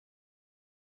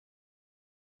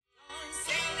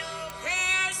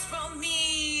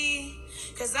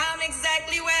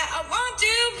exactly where I want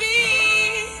to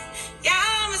be. Yeah,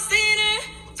 I'm a sinner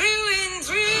through and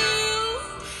through.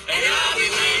 And I'll be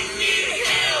waiting in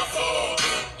hell for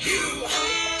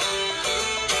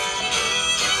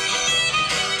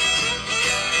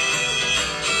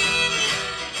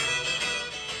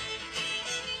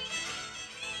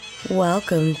you.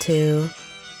 Welcome to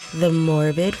The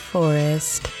Morbid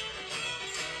Forest.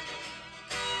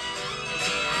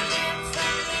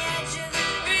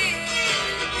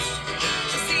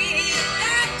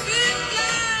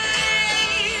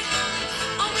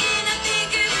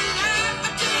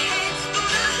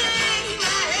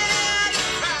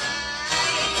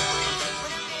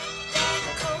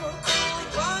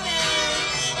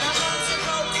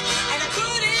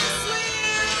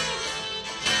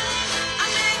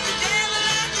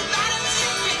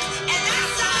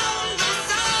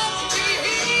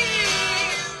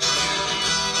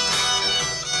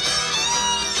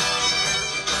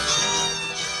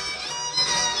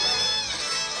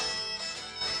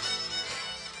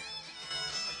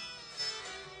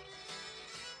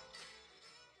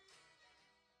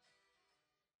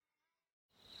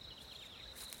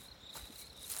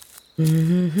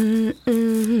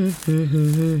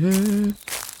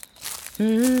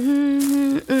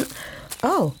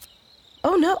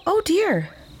 Oh no, oh dear.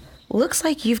 Looks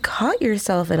like you've caught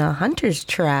yourself in a hunter's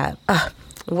trap.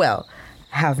 Well,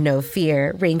 have no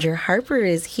fear. Ranger Harper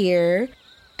is here,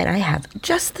 and I have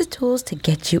just the tools to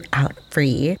get you out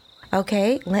free.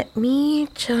 Okay, let me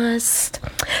just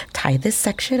tie this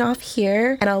section off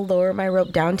here, and I'll lower my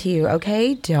rope down to you,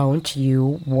 okay? Don't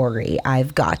you worry,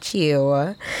 I've got you.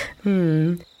 All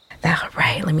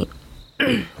right, let me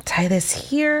tie this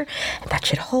here. That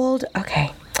should hold.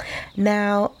 Okay.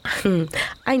 Now,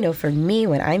 I know for me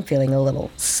when I'm feeling a little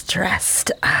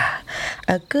stressed,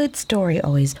 a good story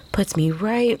always puts me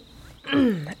right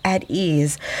at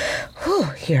ease. Whew,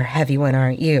 you're a heavy one,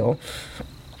 aren't you?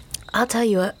 I'll tell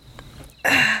you a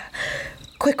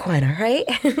quick one, all right?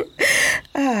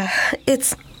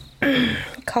 It's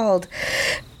called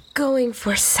Going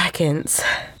for Seconds.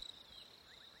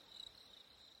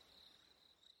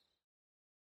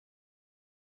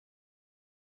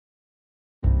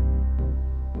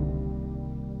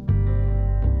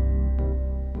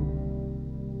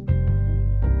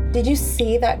 Did you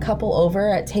see that couple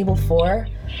over at table 4?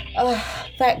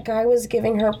 That guy was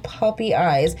giving her puppy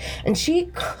eyes, and she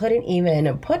couldn't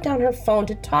even put down her phone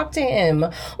to talk to him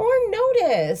or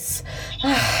notice.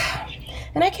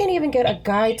 And I can't even get a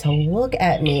guy to look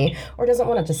at me or doesn't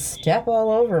want to just step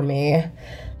all over me.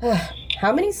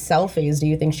 How many selfies do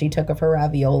you think she took of her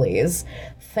raviolis?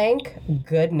 Thank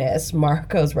goodness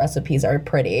Marco's recipes are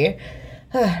pretty.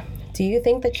 Do you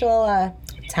think that you'll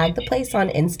tag the place on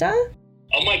Insta?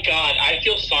 Oh my God, I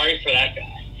feel sorry for that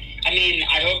guy. I mean,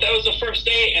 I hope that was the first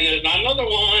date and there's not another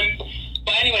one.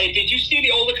 But anyway, did you see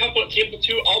the older couple at table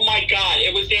 2? Oh my God,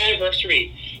 it was the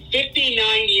anniversary.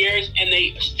 59 years and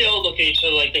they still look at each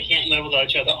other like they can't live without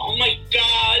each other. Oh my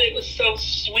God, it was so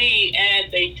sweet, and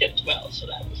they tipped well, so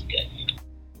that was good.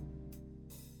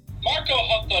 Marco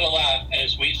huffed out a laugh at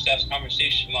his waitstaff's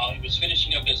conversation while he was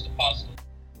finishing up his deposit.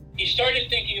 He started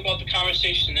thinking about the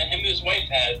conversation that him and his wife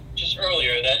had just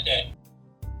earlier that day.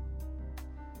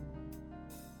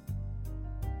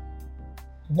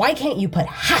 Why can't you put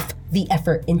half the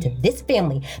effort into this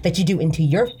family that you do into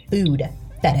your food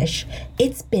fetish?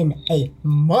 It's been a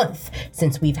month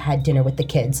since we've had dinner with the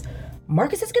kids.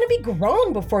 Marcus is going to be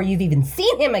grown before you've even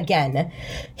seen him again.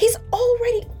 He's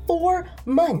already 4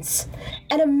 months.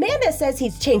 And Amanda says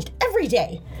he's changed every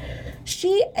day.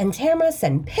 She and Tamara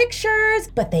send pictures,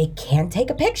 but they can't take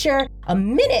a picture a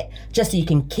minute just so you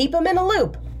can keep him in a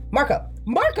loop.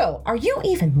 Marco, are you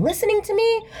even listening to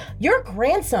me? Your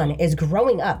grandson is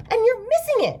growing up and you're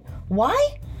missing it.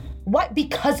 Why? What?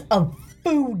 Because of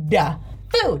food.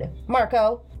 Food,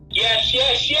 Marco. Yes,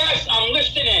 I'm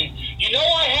listening. You know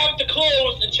I have to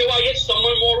close until I get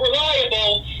someone more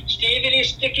reliable. Steve and his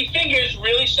sticky fingers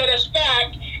really set us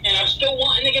back, and I'm still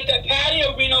wanting to get that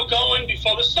patio reno going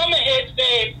before the summer hits,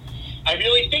 babe. I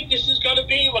really think this is going to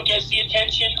be what gets the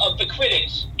attention of the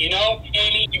critics. You know,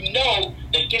 Amy, you know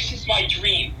that this is my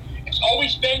dream. It's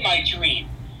always been my dream.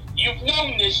 You've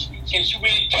known this since you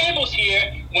waited tables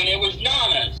here when it was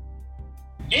Nana's.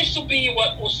 This will be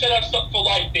what will set us up for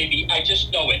life, baby. I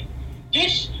just know it.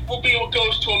 This will be what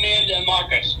goes to Amanda and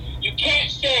Marcus. You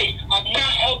can't say I'm not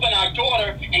helping our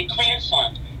daughter and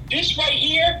grandson. This right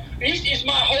here, this is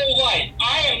my whole life.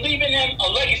 I am leaving them a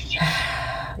legacy.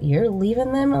 You're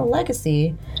leaving them a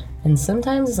legacy, and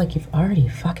sometimes it's like you've already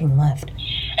fucking left.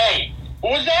 Hey,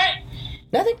 what was that?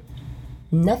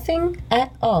 Nothing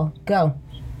at all. Go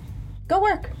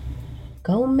work.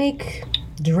 Go make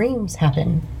dreams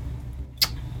happen.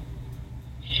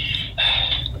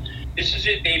 This is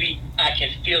it, baby. I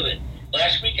can feel it.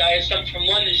 Last week I had something from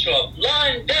London show up.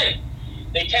 London!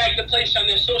 They tagged the place on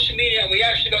their social media and we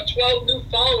actually got 12 new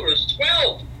followers.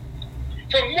 12!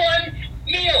 From one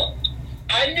meal!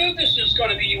 I knew this was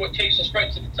going to be what takes us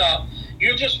right to the top.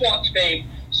 You just watch, babe.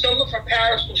 Someone from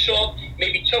Paris will show up,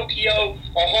 maybe Tokyo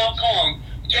or Hong Kong.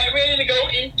 Get ready to go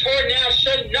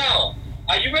international.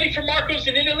 Are you ready for Marco's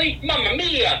in Italy? Mamma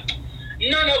mia!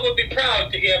 None of them would be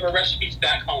proud to hear our recipes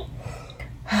back home.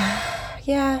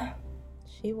 Yeah,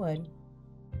 she would.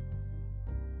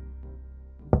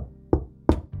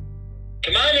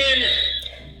 Come on in.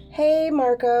 Hey,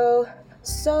 Marco.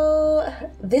 So,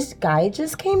 this guy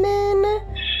just came in?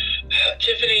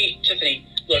 Tiffany,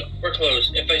 look, we're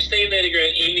closed. If I stay later,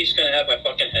 Amy's gonna have my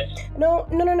fucking head. No.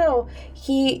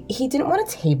 He didn't want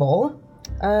a table.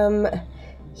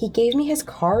 He gave me his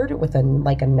card with a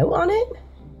note on it.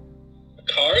 A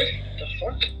card? The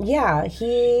fuck? Yeah,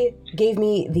 he gave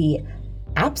me the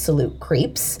absolute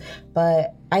creeps,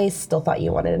 but I still thought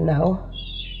you wanted to know.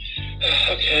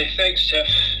 Okay, thanks, Tiff.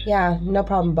 Yeah, no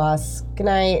problem, boss. Good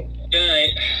night. Good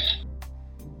night.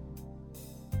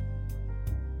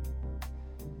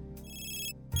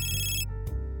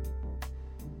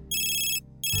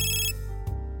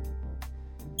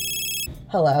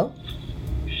 Hello?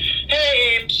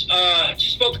 Hey, Ames.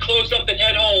 Just about to close up and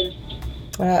head home.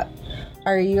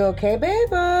 Are you okay,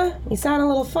 babe? You sound a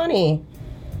little funny.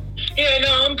 Yeah,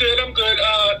 no, I'm good.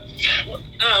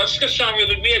 It's gonna sound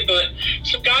really weird, but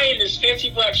some guy in this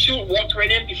fancy black suit walked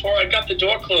right in before I got the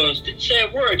door closed. Didn't say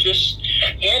a word, just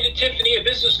handed Tiffany a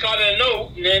business card and a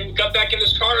note, and then got back in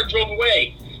his car and drove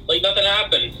away. Like nothing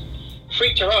happened.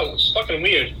 Freaked her out. It's fucking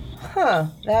weird. Huh,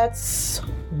 that's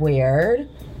weird.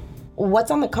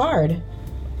 What's on the card?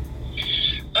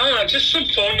 Just some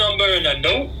phone number and a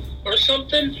note or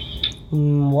something.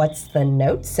 What's the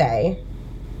note say?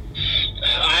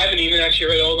 I haven't even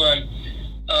actually read. Hold on.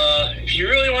 If you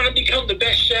really want to become the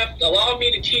best chef, allow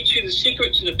me to teach you the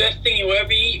secret to the best thing you'll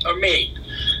ever eat or make.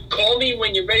 Call me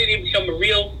when you're ready to become a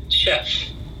real chef.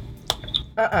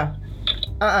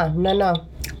 No.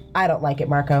 I don't like it,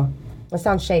 Marco. That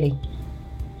sounds shady.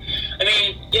 I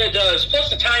mean, yeah, it does. Plus,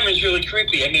 the timing's really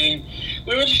creepy. I mean,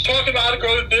 we were just talking about how to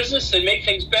grow the business and make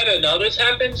things better. Now this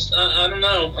happens, I don't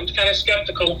know. I'm kind of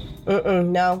skeptical.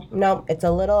 No. It's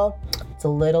a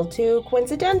little too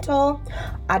coincidental.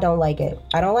 I don't like it.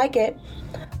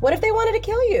 What if they wanted to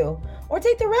kill you? Or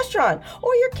take the restaurant?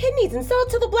 Or your kidneys and sell it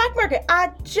to the black market?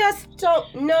 I just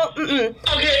don't know.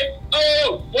 Okay.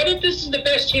 Oh, what if this is the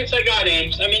best chance I got,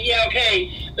 Ames? I mean, yeah,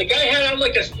 okay. The guy had on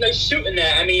like a nice suit in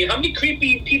that. I mean, how many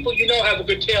creepy people you know have a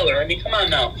good tailor? I mean, come on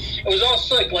now. It was all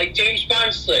slick, like James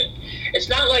Bond slick. It's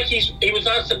not like he was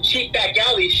on some cheap back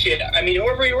alley shit. I mean,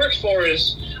 whoever he works for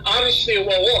is obviously a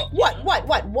well-off.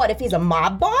 What if he's a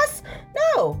mob boss?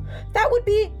 No, that would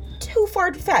be too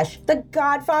far-fetched. The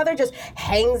Godfather just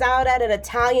hangs out at an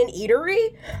Italian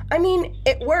eatery? I mean,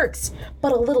 it works,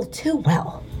 but a little too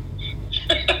well.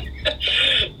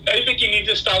 I think you need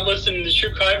to stop listening to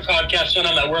true crime podcasts when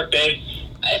I'm at work, babe.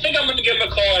 I think I'm going to give him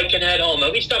a call. I can head home.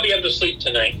 At least I'll be able to sleep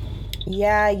tonight.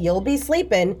 Yeah, you'll be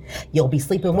sleeping. You'll be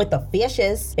sleeping with the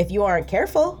fishes if you aren't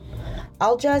careful.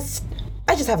 I just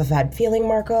have a bad feeling,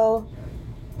 Marco.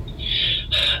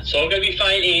 It's all going to be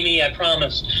fine, Amy. I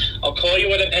promise. I'll call you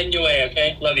when I'm heading your way,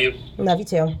 okay? Love you. Love you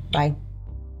too. Bye.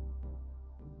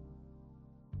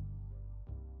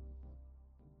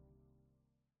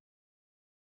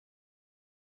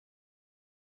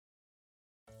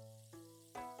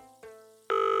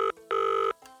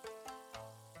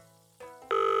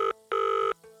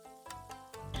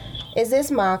 Is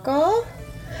this Marco?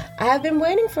 I have been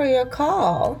waiting for your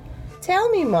call. Tell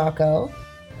me, Marco,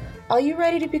 are you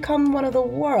ready to become one of the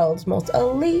world's most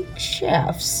elite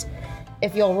chefs?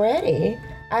 If you're ready,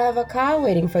 I have a car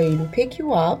waiting for you to pick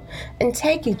you up and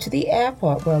take you to the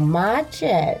airport where my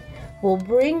jet will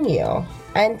bring you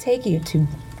and take you to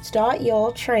start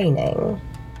your training.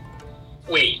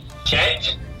 Wait,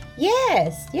 jet?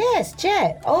 Yes,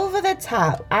 jet. Over the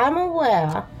top, I'm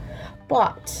aware.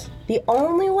 But the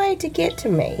only way to get to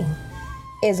me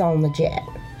is on the jet.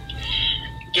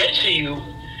 Get to you?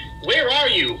 Where are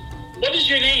you? What is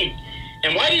your name?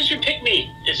 And why did you pick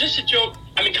me? Is this a joke?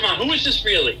 I mean, come on, who is this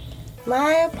really?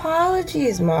 My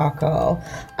apologies, Marco.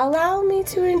 Allow me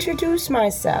to introduce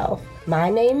myself. My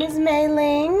name is Mei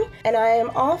Ling, and I am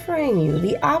offering you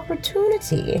the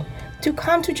opportunity to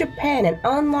come to Japan and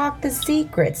unlock the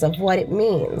secrets of what it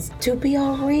means to be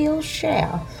a real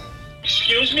chef.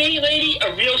 Excuse me, lady?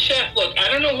 A real chef? Look, I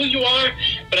don't know who you are,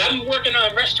 but I've been working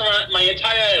on a restaurant my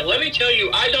entire life. Let me tell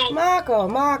you, I don't... Marco,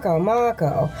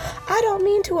 I don't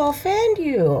mean to offend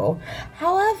you.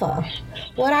 However,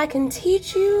 what I can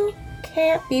teach you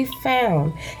can't be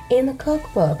found in the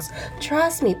cookbooks.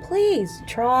 Trust me, please,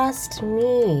 trust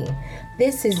me.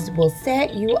 Will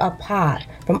set you apart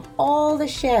from all the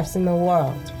chefs in the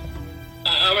world.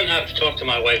 I'm gonna have to talk to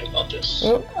my wife about this.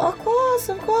 Of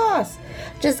course.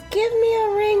 Just give me a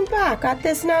ring back at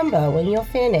this number when you're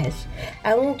finished,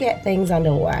 and we'll get things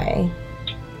underway.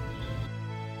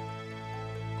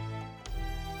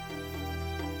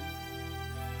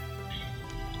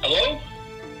 Hello?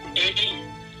 Amy,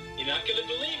 you're not gonna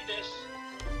believe this.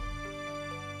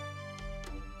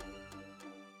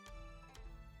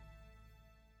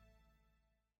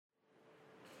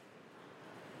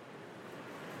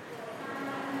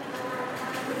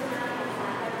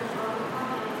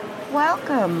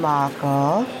 Welcome,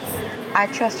 Marco. I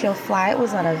trust your flight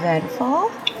was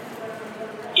uneventful.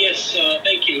 Yes,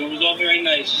 thank you. It was all very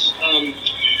nice. I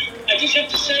just have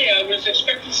to say, I was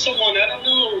expecting someone, I don't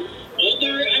know,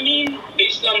 older,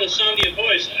 based on the sound of your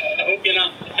voice. I hope you're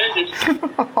not offended.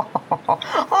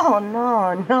 Oh,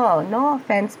 no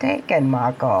offense taken,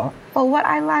 Marco. For what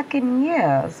I lack in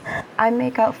years, I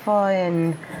make up for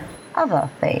in other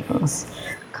things.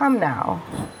 Come now,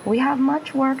 we have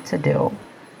much work to do.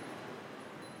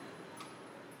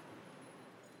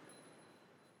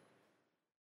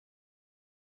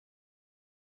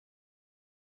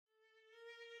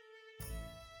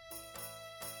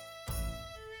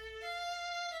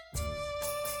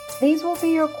 These will be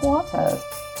your quarters.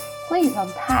 Please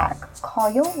unpack,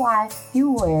 call your wife if you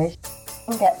wish,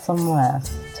 and get some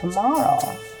rest. Tomorrow,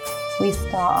 we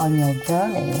start on your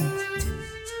journey.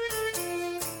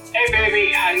 Hey,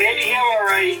 baby, I made it here all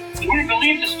right. You wouldn't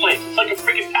believe this place. It's like a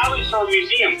freaking palace or a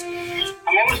museum.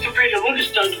 I'm almost afraid to look at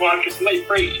Stunt's watch because it might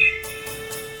break.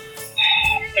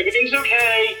 Everything's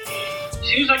okay.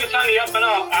 Seems like it's on the up and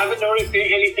up. I haven't noticed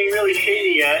anything really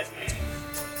shady yet.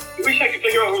 I wish I could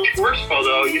figure out who's worse for,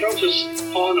 though. You don't just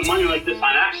fall into money like this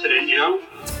on accident, you know?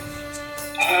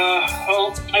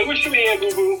 Well, I wish you were here,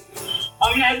 boo-boo.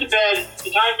 I'm gonna head to bed.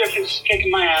 The time difference is kicking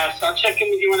my ass. I'll check in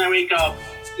with you when I wake up.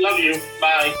 Love you.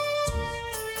 Bye.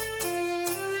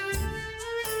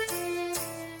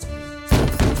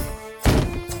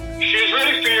 She's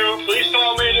ready for you. Please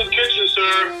follow me to the kitchen,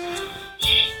 sir.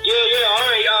 Yeah, all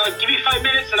right. Give me 5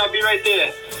 minutes and I'll be right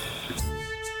there.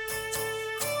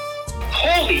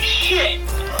 Holy shit!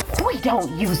 We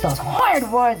don't use those hard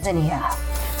words in here.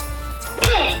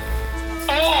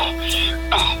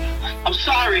 I'm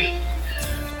sorry.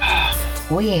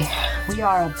 We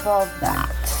are above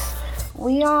that.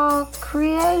 We are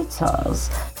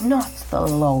creators, not the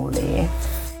lowly.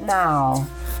 Now,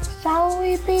 shall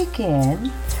we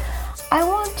begin? I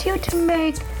want you to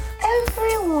make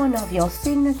every one of your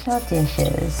signature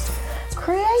dishes.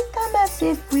 Create them as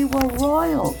if we were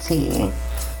royalty.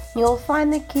 You'll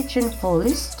find the kitchen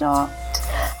fully stocked.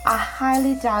 I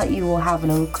highly doubt you will have an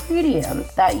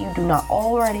ingredient that you do not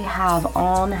already have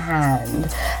on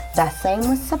hand. The same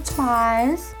with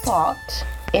supplies, but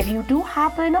if you do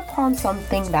happen upon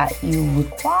something that you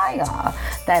require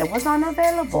that was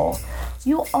unavailable,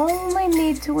 you only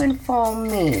need to inform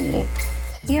me.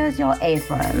 Here's your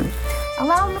apron.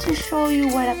 Allow me to show you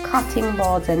where the cutting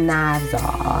boards and knives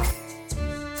are.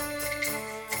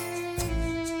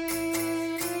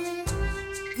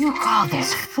 You call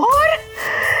this food?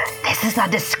 This is a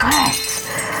disgrace.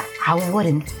 I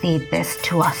wouldn't feed this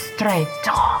to a stray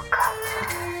dog.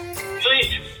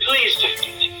 Please,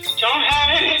 don't have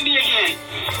it hit me again.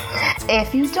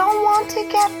 If you don't want to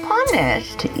get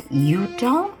punished, you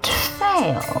don't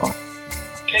fail.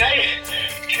 Can I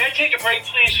take a break,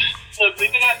 please? Look,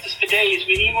 we've been at this for days.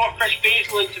 We need more fresh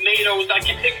basil and tomatoes. I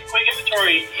can take a quick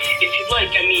inventory, if you'd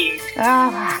like,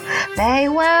 Very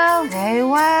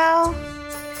well.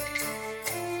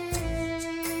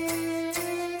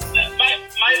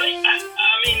 Ma'am,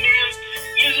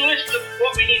 here's a list of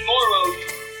what we need more of.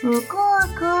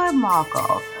 Good,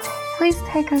 Marco. Please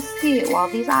take a seat while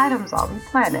these items are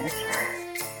replenished.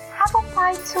 Have a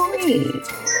bite to eat.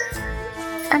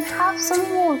 And have some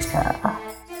water.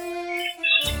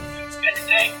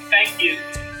 Thank you.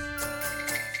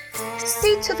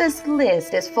 See to this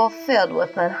list is fulfilled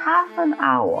within half an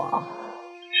hour.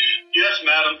 Yes,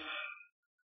 madam.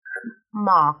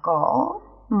 Marco,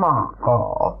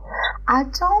 I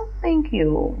don't think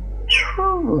you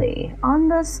truly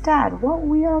understand what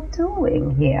we are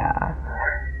doing here.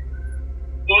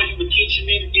 Well, you were teaching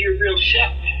me to be a real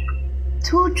chef.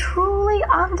 To truly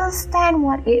understand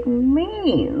what it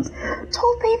means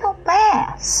to be the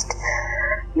best,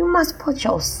 You must put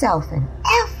yourself in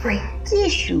every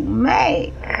dish you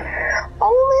make.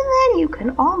 Only then you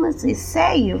can honestly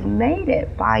say you've made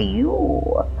it by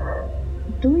you.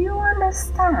 Do you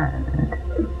understand?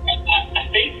 I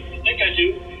think I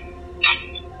do.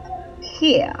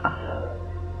 Here.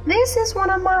 This is one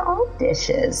of my own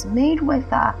dishes made with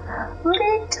a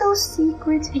little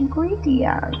secret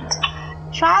ingredient.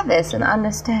 Try this and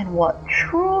understand what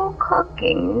true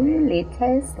cooking really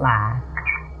tastes like.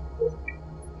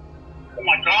 Oh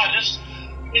my God, this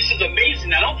is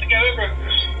amazing. I don't think I've ever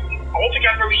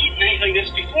eaten anything like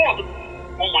this before.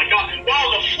 Oh my God.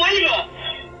 Wow, the flavor.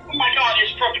 Oh my God,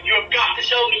 it's perfect. You have got to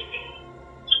tell me.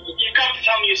 You've got to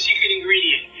tell me your secret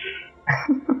ingredient.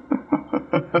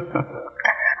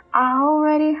 I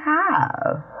already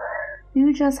have.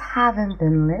 You just haven't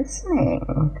been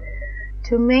listening.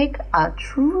 To make a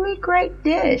truly great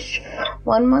dish,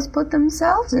 one must put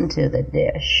themselves into the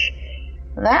dish.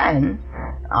 Then,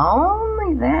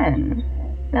 only then,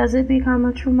 does it become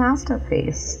a true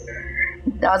masterpiece.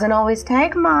 It doesn't always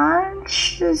take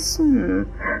much.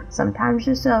 Sometimes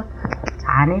just a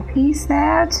tiny piece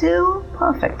there to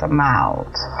perfect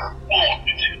amount. Oh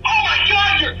my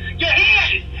God, your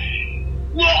hand!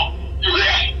 Whoa!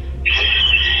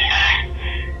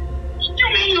 You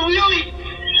mean you really?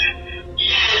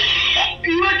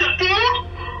 You like the food?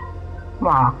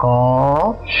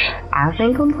 Marco, I've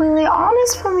been completely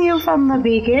honest from you from the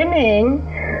beginning.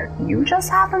 You just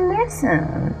haven't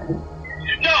listened.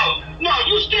 No,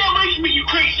 you stay away from me, you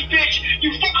crazy bitch!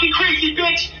 You fucking crazy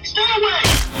bitch! Stay away!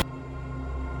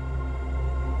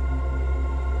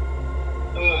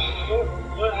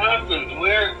 What happened?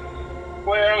 Where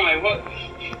am I?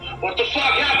 What the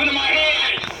fuck happened to my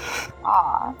hand?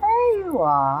 Ah, there you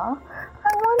are. I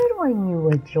wondered when you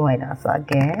would join us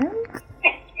again.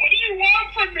 What do you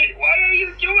want from me? Why are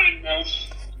you doing this?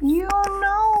 You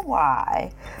know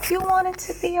why. You wanted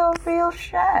to be a real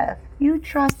chef. You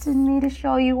trusted me to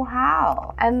show you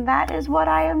how. And that is what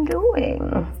I am doing.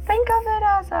 Think of it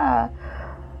as a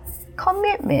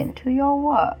commitment to your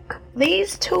work.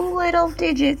 These two little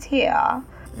digits here,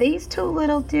 these two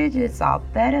little digits are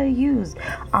better used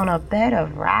on a bed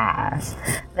of rice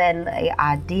than the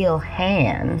ideal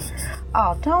hand.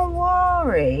 Oh, don't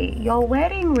worry. Your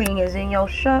wedding ring is in your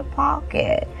shirt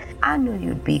pocket. I knew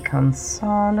you'd be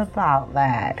concerned about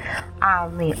that. I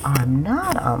mean, I'm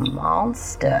not a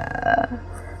monster.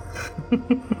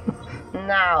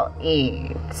 Now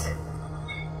eat.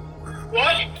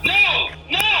 What? No!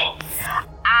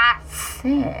 I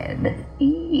said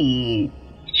eat.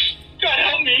 God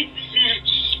help me!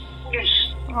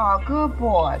 Oh, good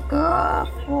boy.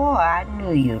 I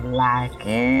knew you'd like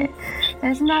it.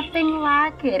 There's nothing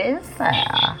like it, is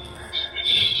there?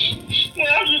 What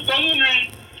have you done to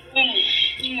me? Oh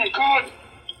my God,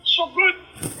 so good.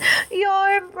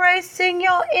 You're embracing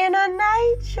your inner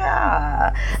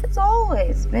nature. It's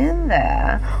always been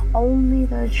there. Only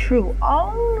the true,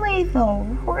 only the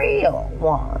real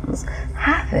ones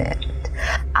have it.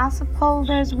 I suppose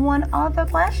there's one other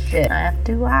question I have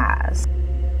to ask.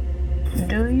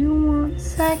 Do you want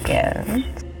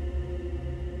seconds?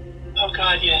 Oh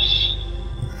God, yes.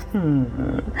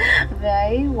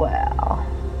 Very well.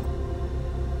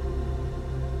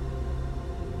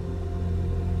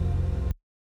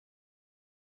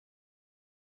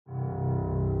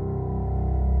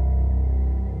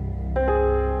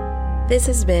 This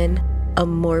has been a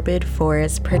Morbid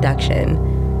Forest production.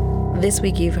 This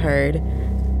week you've heard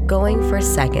Going for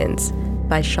Seconds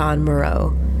by Sean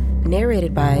Moreau,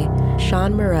 narrated by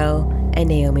Sean Moreau and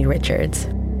Naomi Richards.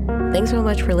 Thanks so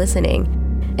much for listening.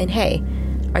 And hey,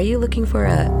 are you looking for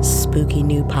a spooky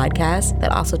new podcast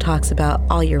that also talks about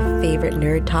all your favorite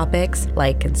nerd topics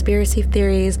like conspiracy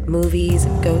theories, movies,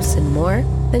 ghosts, and more?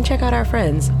 Then check out our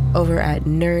friends over at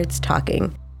Nerds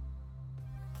Talking.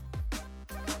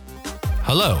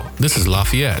 Hello, this is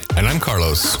Lafayette. And I'm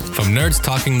Carlos. From Nerds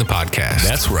Talking the Podcast.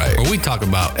 That's right. Where we talk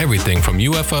about everything from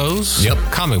UFOs, Yep.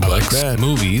 comic I like books, that.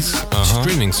 movies,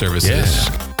 streaming services,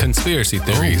 Yeah. conspiracy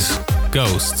theories,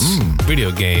 ghosts, video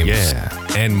games,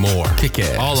 and more. Kick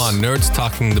ass. All on Nerds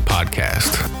Talking the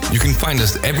Podcast. You can find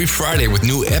us every Friday with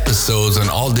new episodes on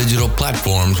all digital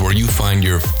platforms where you find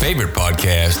your favorite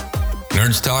podcast,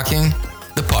 Nerds Talking,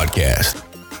 the podcast.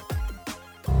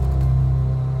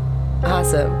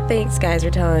 Awesome. Thanks, guys, for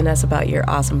telling us about your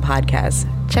awesome podcasts.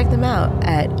 Check them out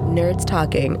at Nerds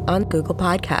Talking on Google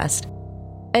Podcast.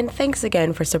 And thanks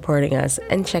again for supporting us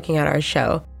and checking out our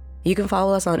show. You can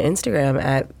follow us on Instagram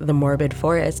at The Morbid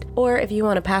Forest, or if you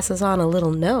want to pass us on a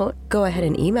little note, go ahead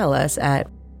and email us at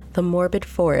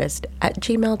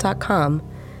themorbidforest@gmail.com.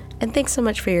 And thanks so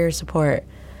much for your support.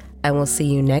 And we'll see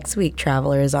you next week,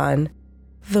 travelers, on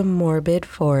The Morbid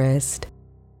Forest.